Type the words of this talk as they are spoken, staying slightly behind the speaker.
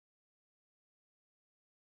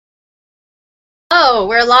Hello,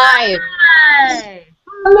 we're live. Hi.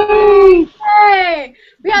 Hey!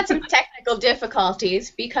 We had some technical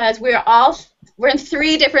difficulties because we're in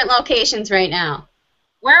 3 different locations right now.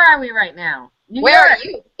 Where are we right now? Where are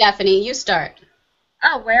you, Stephanie? You start.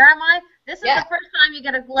 Oh, where am I? This is the first time you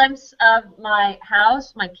get a glimpse of my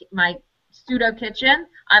house, my pseudo kitchen.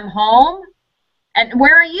 I'm home. And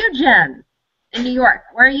where are you, Jen? In New York.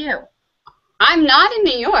 Where are you? I'm not in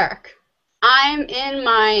New York. I'm in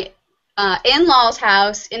my in-laws'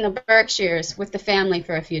 house in the Berkshires with the family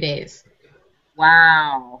for a few days.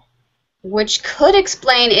 Wow. Which could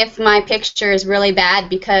explain if my picture is really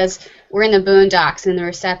bad because we're in the boondocks and the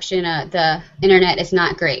reception, the internet is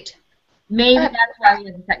not great. Maybe that's why we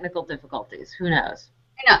have the technical difficulties. Who knows?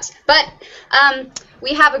 Who knows? But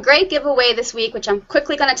we have a great giveaway this week, which I'm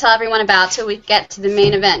quickly going to tell everyone about till we get to the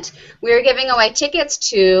main event. We're giving away tickets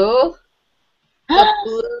to the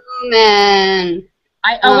Blue Men.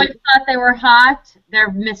 I always thought they were hot. They're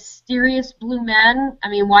mysterious blue men. I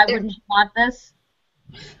mean, why wouldn't you want this?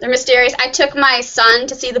 They're mysterious. I took my son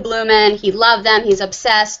to see the Blue Men. He loved them. He's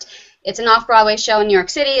obsessed. It's an off-Broadway show in New York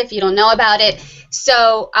City if you don't know about it.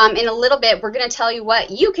 So in a little bit, we're going to tell you what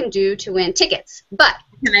you can do to win tickets. But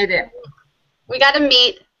what can I do? We got to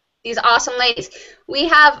meet these awesome ladies. We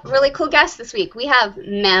have really cool guests this week. We have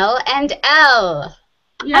Mel and Elle.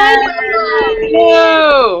 Hello.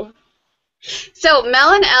 So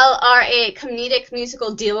Mel and Elle are a comedic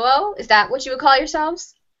musical duo. Is that what you would call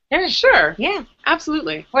yourselves? Sure. Yeah.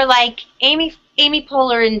 Absolutely. We're like Amy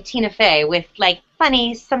Poehler and Tina Fey with like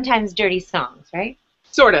funny, sometimes dirty songs, right?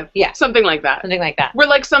 Sort of. Yeah. Something like that. Something like that. We're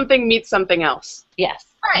like something meets something else. Yes.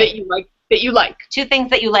 Right. That you like. 2 things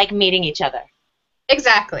that you like meeting each other.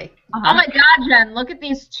 Exactly. Oh my God, Jen! Look at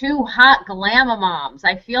these 2 hot glamour moms.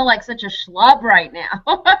 I feel like such a schlub right now.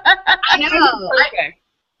 I know. Okay.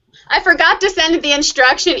 I forgot to send the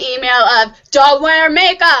instruction email of don't wear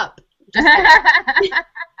makeup.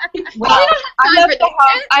 Well,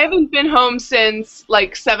 I haven't been home since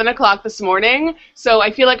like 7 o'clock this morning, so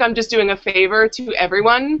I feel like I'm just doing a favor to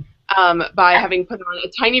everyone by having put on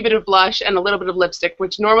a tiny bit of blush and a little bit of lipstick,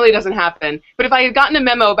 which normally doesn't happen. But if I had gotten a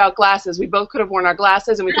memo about glasses, we both could have worn our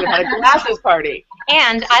glasses and we could have had a glasses party.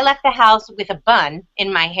 And I left the house with a bun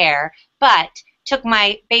in my hair, but took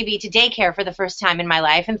my baby to daycare for the first time in my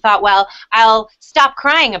life and thought, well, I'll stop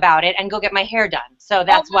crying about it and go get my hair done. So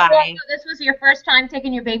that's why. So this was your first time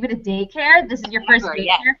taking your baby to daycare? This is your first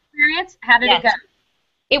daycare experience? How did it go?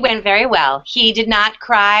 It went very well. He did not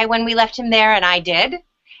cry when we left him there, and I did.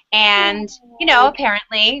 And, you know,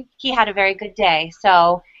 apparently he had a very good day.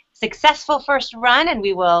 So successful first run, and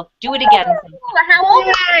we will do it again. How old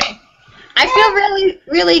are you? I feel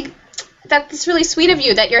really that's really sweet of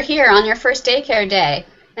you that you're here on your first daycare day,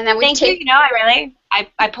 and that we Thank you. You know,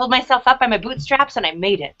 I pulled myself up by my bootstraps and I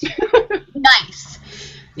made it. Nice.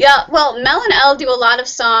 Yeah. Well, Mel and Elle do a lot of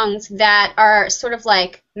songs that are sort of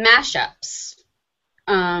like mashups.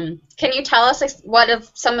 Can you tell us what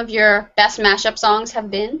some of your best mashup songs have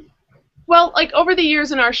been? Well, like over the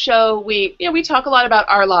years in our show, we talk a lot about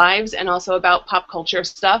our lives and also about pop culture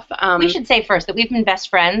stuff. We should say first that we've been best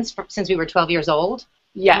friends since we were 12 years old.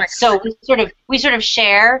 Yes. So we sort of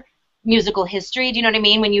share musical history. Do you know what I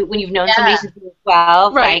mean? When you've known somebody since you were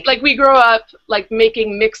 12. Right. Like we grew up like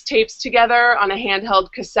making mixtapes together on a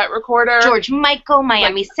handheld cassette recorder. George Michael,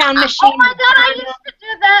 Miami Sound Machine. Oh my God, I used to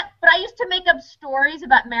do that, but I used to make up stories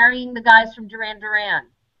about marrying the guys from Duran Duran.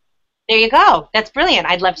 There you go. That's brilliant.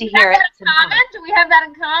 I'd love to hear it. Do we have that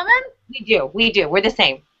in common? We do. We're the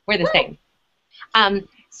same.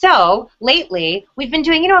 So lately we've been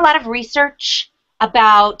doing, a lot of research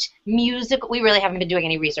about music. We really haven't been doing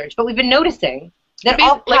any research, but we've been noticing that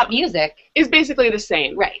all pop music is basically the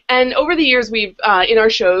same. Right. And over the years, we've in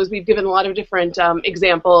our shows, we've given a lot of different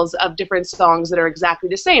examples of different songs that are exactly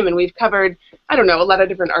the same. And we've covered, a lot of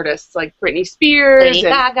different artists like Britney Spears, Lady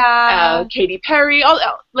Gaga, Katy Perry, all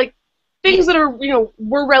like things that are,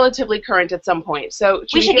 were relatively current at some point. So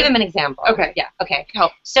we should give them an example. Okay. Yeah. Okay.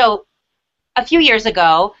 Help. So a few years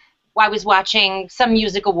ago, I was watching some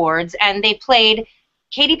music awards, and they played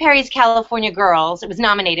Katy Perry's California Girls. It was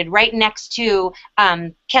nominated right next to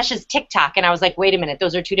Kesha's TikTok, and I was like, wait a minute,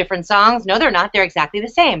 those are 2 different songs? No, they're not. They're exactly the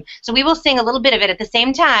same. So we will sing a little bit of it at the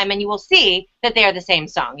same time, and you will see that they are the same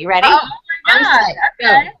song. You ready? Oh, my God.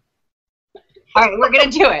 Okay. All right, we're going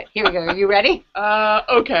to do it. Here we go. Are you ready?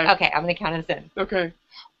 Okay. Okay, I'm going to count us in. Okay.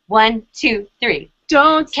 1, 2, 3.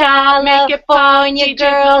 Don't California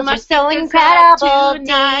girls are so incredible.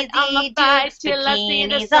 Tonight I'ma fight till I see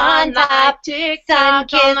the sun light.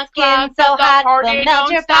 Sun-kissed skin so hot, we'll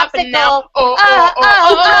melt your popsicle.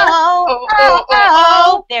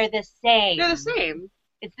 Oh. They're the same. They're the same.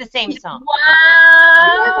 It's the same song.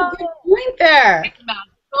 Wow. Good point there. It's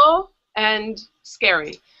magical and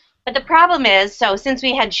scary. But the problem is, so since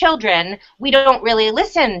we had children, we don't really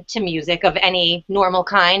listen to music of any normal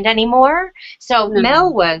kind anymore. So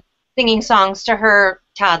Mel was singing songs to her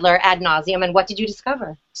toddler ad nauseum, and what did you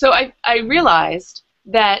discover? So I realized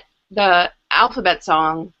that the alphabet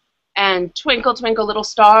song and Twinkle Twinkle Little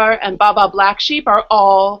Star and Baa Baa Black Sheep are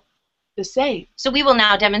all the same. So we will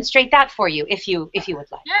now demonstrate that for you, if you would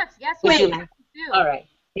like. Yes, Would you please. like? All right.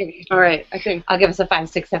 Here we go. All right, I think. I'll give us a 5,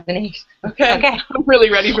 6, 7, 8. Okay. Okay. I'm really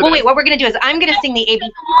ready for Well, this. wait, what we're going to do is I'm going to sing the ABC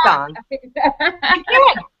song.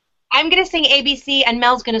 I'm going to sing ABC, and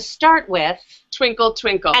Mel's going to start with Twinkle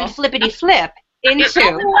Twinkle. and flippity flip into. Into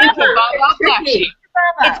Baa Baa Black Sheep.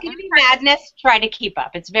 It's going to be madness. Try to keep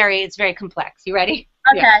up. It's very complex. You ready?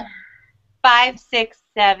 Okay. Yeah. 5, 6,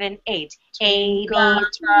 7, 8. A, B, Twinkle,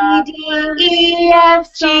 C, D, E, F,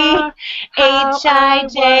 G, H, I,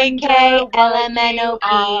 J, K, L, M, N, O,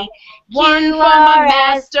 P, One Q, for the R, S,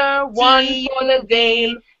 master, one for the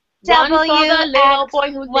Dane, one for the little boy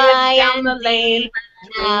who lives down the lane.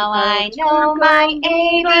 Now I know my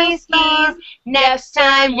ABCs. Next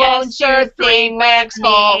time, won't you sing with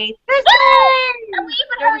me? And we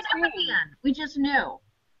even hurried up again. We just knew.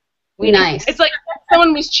 Nice. It's like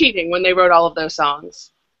someone was cheating when they wrote all of those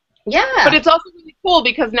songs. Yeah. But it's also really cool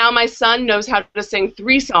because now my son knows how to sing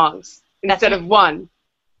 3 songs instead of 1.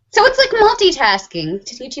 So it's like multitasking,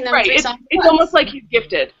 teaching them Right. 3 It's songs. almost like he's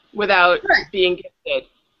gifted without Right. being gifted.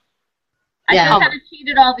 I Yeah. just kind of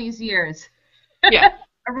cheated all these years. Yeah.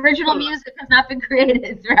 Original music has not been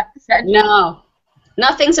created throughout the century. No.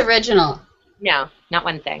 Nothing's original. No, not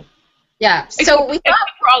one thing. Yeah. So we thought,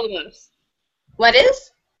 Except for all of us. what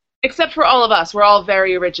is? Except for all of us. We're all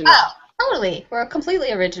very original. Oh, totally. We're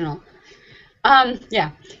completely original.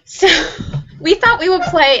 Yeah. So we thought we would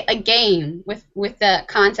play a game with the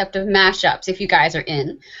concept of mashups, if you guys are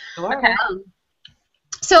in. Okay.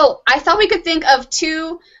 So I thought we could think of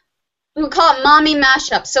 2, we would call it mommy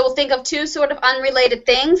mashups. So we'll think of 2 sort of unrelated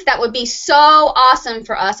things that would be so awesome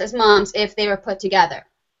for us as moms if they were put together.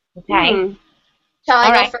 Okay, Hmm. Shall I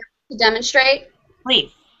All go right. first to demonstrate?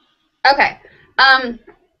 please. Okay.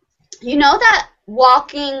 You know that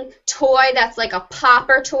walking toy that's like a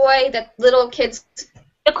popper toy that little kids...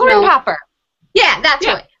 The corn No. popper. Yeah, that toy.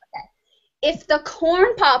 Yeah. Okay. If the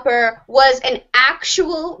corn popper was an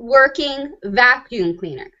actual working vacuum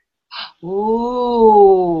cleaner.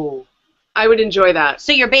 Ooh. I would enjoy that.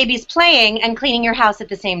 So your baby's playing and cleaning your house at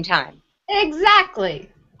the same time. Exactly.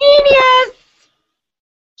 Genius!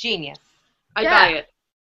 Genius. I'd Yeah. buy it.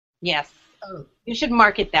 Yes. Oh. You should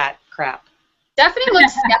market that crap. Stephanie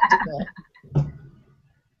looks skeptical.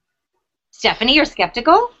 Stephanie, you're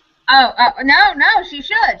skeptical? No, she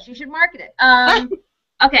should. She should market it.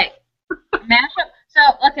 Okay. Mashup. So,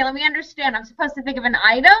 okay, let me understand. I'm supposed to think of an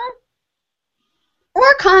item?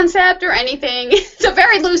 Or concept or anything. It's a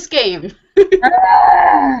very loose game.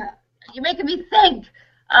 You're making me think.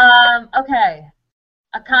 Okay.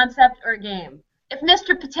 A concept or a game. If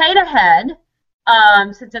Mr. Potato Head,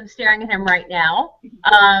 since I'm staring at him right now,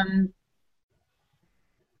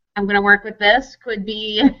 I'm going to work with this, could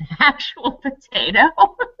be an actual potato.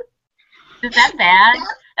 Is that bad?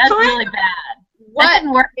 That's really bad. That What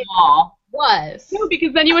didn't work at all. was? No,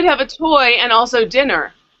 because then you would have a toy and also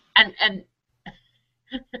dinner. And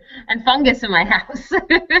fungus in my house. Sorry.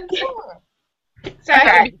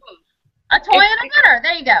 Okay. A toy and a dinner.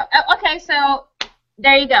 There you go. Okay, so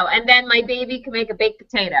there you go. And then my baby can make a baked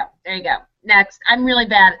potato. There you go. Next. I'm really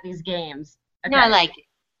bad at these games. Okay. No, I like it.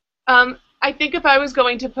 I think if I was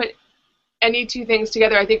going to put any 2 things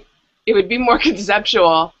together, I think it would be more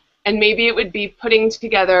conceptual, and maybe it would be putting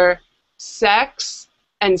together sex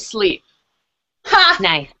and sleep Ha!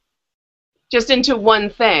 Nice. just into one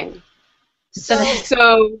thing. So,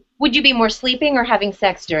 So would you be more sleeping or having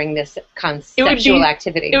sex during this conceptual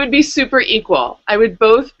activity? it would be super equal. I would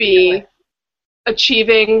both be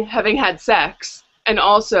achieving having had sex and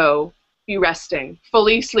also be resting,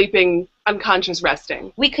 fully sleeping, unconscious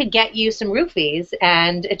resting. We could get you some roofies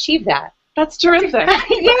and achieve that. That's terrific.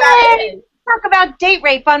 Yay! Talk about date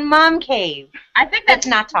rape on Mom Cave. I think Let's that's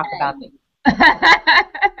not talk about it.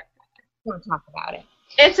 Don't talk about it.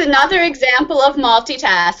 It's another example of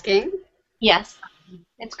multitasking. Yes.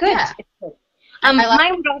 It's good. Yeah. It's good. I like-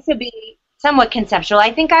 Mine would also be somewhat conceptual.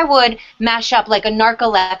 I think I would mash up like a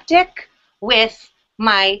narcoleptic with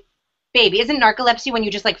my baby. Isn't narcolepsy when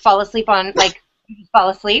you just like fall asleep on, like, you just fall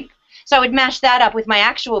asleep? So I would mash that up with my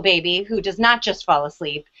actual baby who does not just fall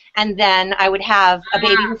asleep. And then I would have a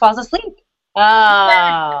baby who falls asleep.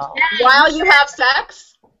 Oh. While you have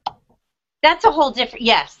sex? That's a whole different,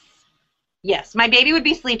 yes. Yes, my baby would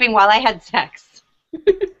be sleeping while I had sex.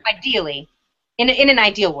 Ideally. In an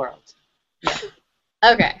ideal world. Yeah.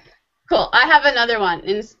 Okay, cool. I have another one.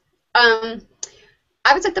 I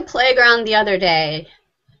was at the playground the other day.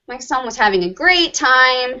 My son was having a great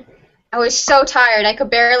time. I was so tired. I could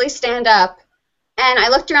barely stand up. And I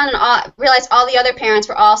looked around and realized all the other parents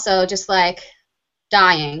were also just like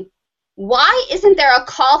dying. Why isn't there a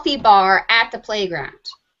coffee bar at the playground?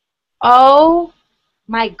 Oh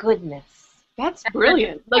my goodness. That's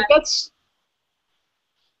brilliant. Like that's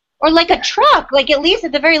Or like a truck, like at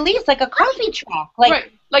the very least, like a coffee truck. Like,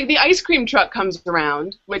 right. Like the ice cream truck comes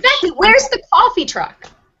around. Which, exactly. Where's the coffee truck?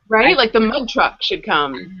 Right? Like the mud truck should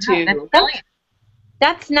come too.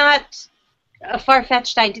 That's not a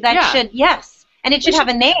far-fetched idea. That should, yes. And it should have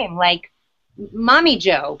a name, like Mommy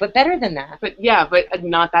Joe, but better than that. But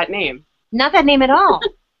not that name. Not that name at all.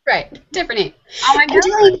 Right. Different name. Oh my And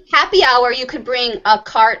during happy hour, you could bring a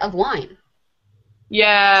cart of wine.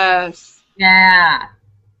 Yes. Yeah.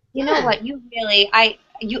 You know what? You really, I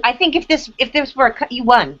think if this were you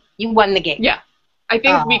won the game. Yeah, I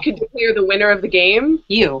think we could declare the winner of the game.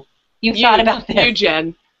 You thought about this. You,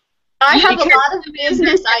 Jen. I have a lot of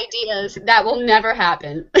business ideas that will never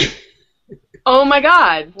happen. Oh my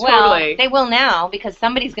God! Well, Totally. they will now because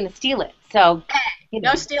somebody's going to steal it. So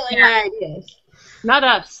No stealing my ideas. Not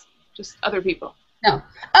us, just other people. No.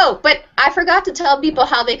 Oh, but I forgot to tell people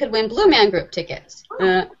how they could win Blue Man Group tickets.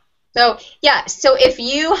 So if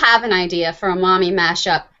you have an idea for a mommy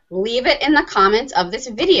mashup, leave it in the comments of this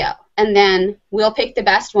video, and then we'll pick the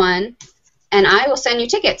best one, and I will send you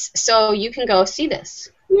tickets so you can go see this.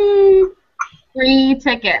 Free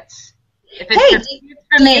tickets. If Hey, it's do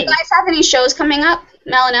you guys have any shows coming up,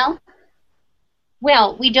 Mel and Elle?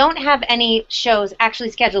 Well, we don't have any shows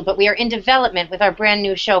actually scheduled, but we are in development with our brand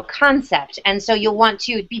new show concept. And so you'll want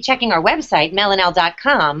to be checking our website,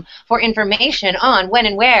 melandelle.com, for information on when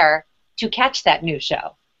and where to catch that new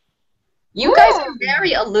show. You guys are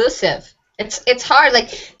very elusive. It's hard.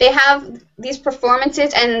 Like, they have these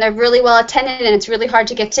performances, and they're really well attended, and it's really hard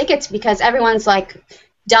to get tickets because everyone's, like,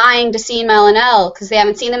 dying to see Mel and Elle because they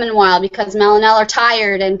haven't seen them in a while because Mel and Elle are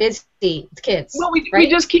tired and busy with kids. Well, we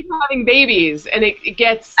just keep having babies, and it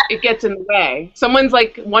gets in the way. Someone's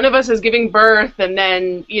like, one of us is giving birth, and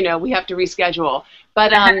then we have to reschedule.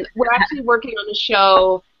 But we're actually working on a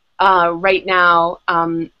show right now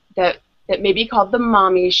that may be called The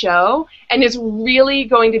Mommy Show, and is really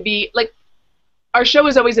going to be like. Our show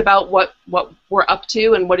is always about what we're up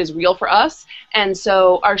to and what is real for us. And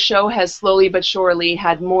so our show has slowly but surely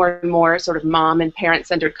had more and more sort of mom and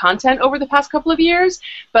parent-centered content over the past couple of years.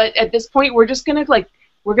 But at this point, we're just going to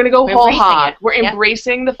go whole hog. We're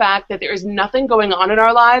embracing the fact that there is nothing going on in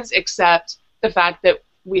our lives except the fact that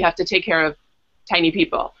we have to take care of tiny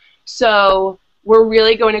people. So we're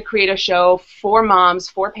really going to create a show for moms,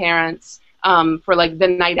 for parents, for like the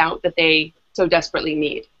night out that they so desperately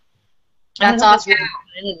need. That's awesome.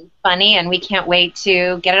 And funny, and we can't wait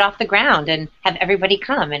to get it off the ground and have everybody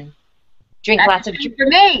come and drink lots of drinks for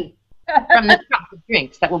me. from the truck of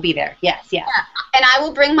drinks that will be there. Yes. Yeah. And I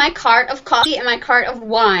will bring my cart of coffee and my cart of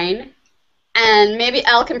wine, and maybe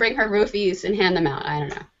Elle can bring her roofies and hand them out. I don't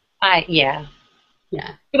know.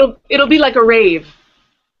 Yeah. It'll be like a rave.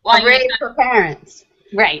 A rave for parents.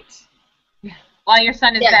 Right. While your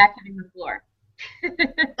son is back hitting the floor.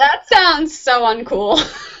 That sounds so uncool.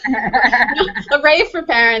 A rave for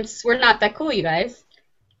parents. We're not that cool, you guys.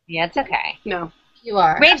 Yeah, it's okay. No. You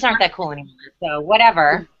are. Raves aren't that cool anymore, so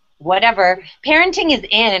whatever. Parenting is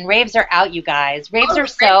in and raves are out, you guys. Raves are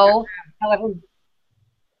so, however.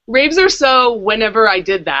 Raves are so whenever I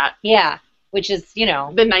did that. Yeah, which is, the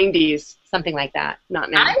 90s. something like that. Not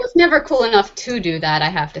now. I was never cool enough to do that, I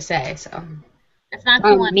have to say, so. It's not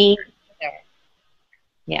cool. Me either.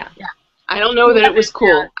 Yeah. I don't know that it was cool.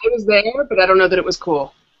 I was there, but I don't know that it was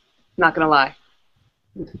cool. Not going to lie.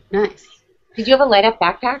 Nice. Did you have a light-up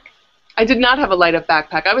backpack? I did not have a light-up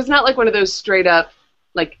backpack. I was not like one of those straight-up,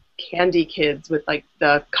 like, candy kids with, like,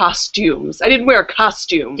 the costumes. I didn't wear a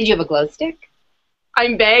costume. Did you have a glow stick? I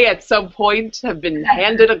may, at some point, have been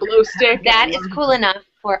handed a glow stick. That is cool enough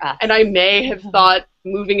for us. And I may have thought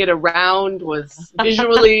moving it around was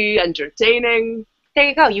visually entertaining. There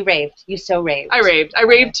you go. You raved. You so raved. I raved. I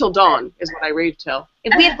raved till dawn is what I raved till.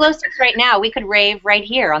 If we had glow sticks right now, we could rave right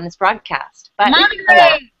here on this broadcast. But Mommy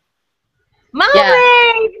rave! Mom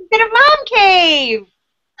rave instead of Mom cave.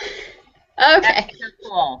 Okay. That's so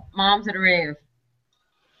cool. Mom's at a rave.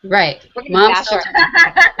 Right. We're gonna Mom's bash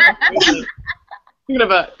still. I'm going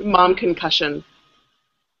to have a mom concussion.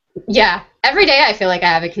 Yeah. Every day I feel like I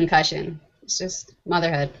have a concussion. It's just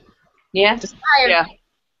motherhood. Yeah. Just tired. Yeah.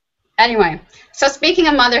 Anyway, so speaking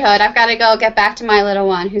of motherhood, I've got to go get back to my little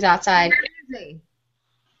one who's outside. Where is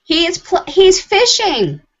he? He's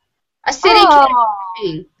fishing. A city kid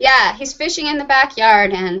fishing. Yeah, he's fishing in the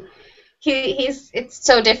backyard, and it's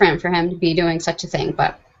so different for him to be doing such a thing.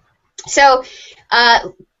 But so, I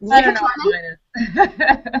don't know where mine is.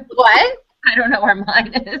 What? I don't know where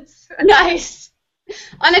mine is. Nice.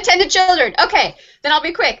 Unattended children. Okay, then I'll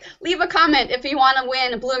be quick. Leave a comment if you want to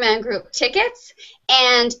win Blue Man Group tickets.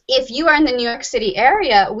 And if you are in the New York City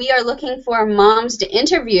area, we are looking for moms to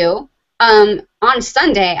interview on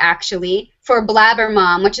Sunday, actually, for Blabber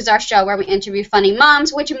Mom, which is our show where we interview funny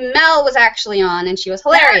moms, which Mel was actually on, and she was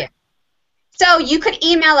hilarious. So you could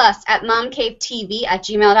email us at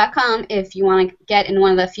momcavetv@gmail.com if you want to get in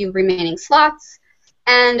one of the few remaining slots.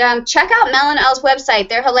 And check out Mel and Elle's website.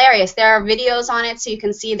 They're hilarious. There are videos on it so you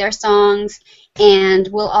can see their songs, and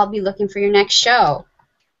we'll all be looking for your next show.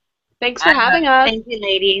 Thanks for having us. Thank you,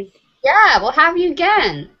 ladies. Yeah, we'll have you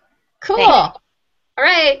again. Cool. Thanks. All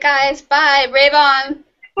right, guys. Bye. Rave on.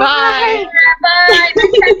 Bye. Bye.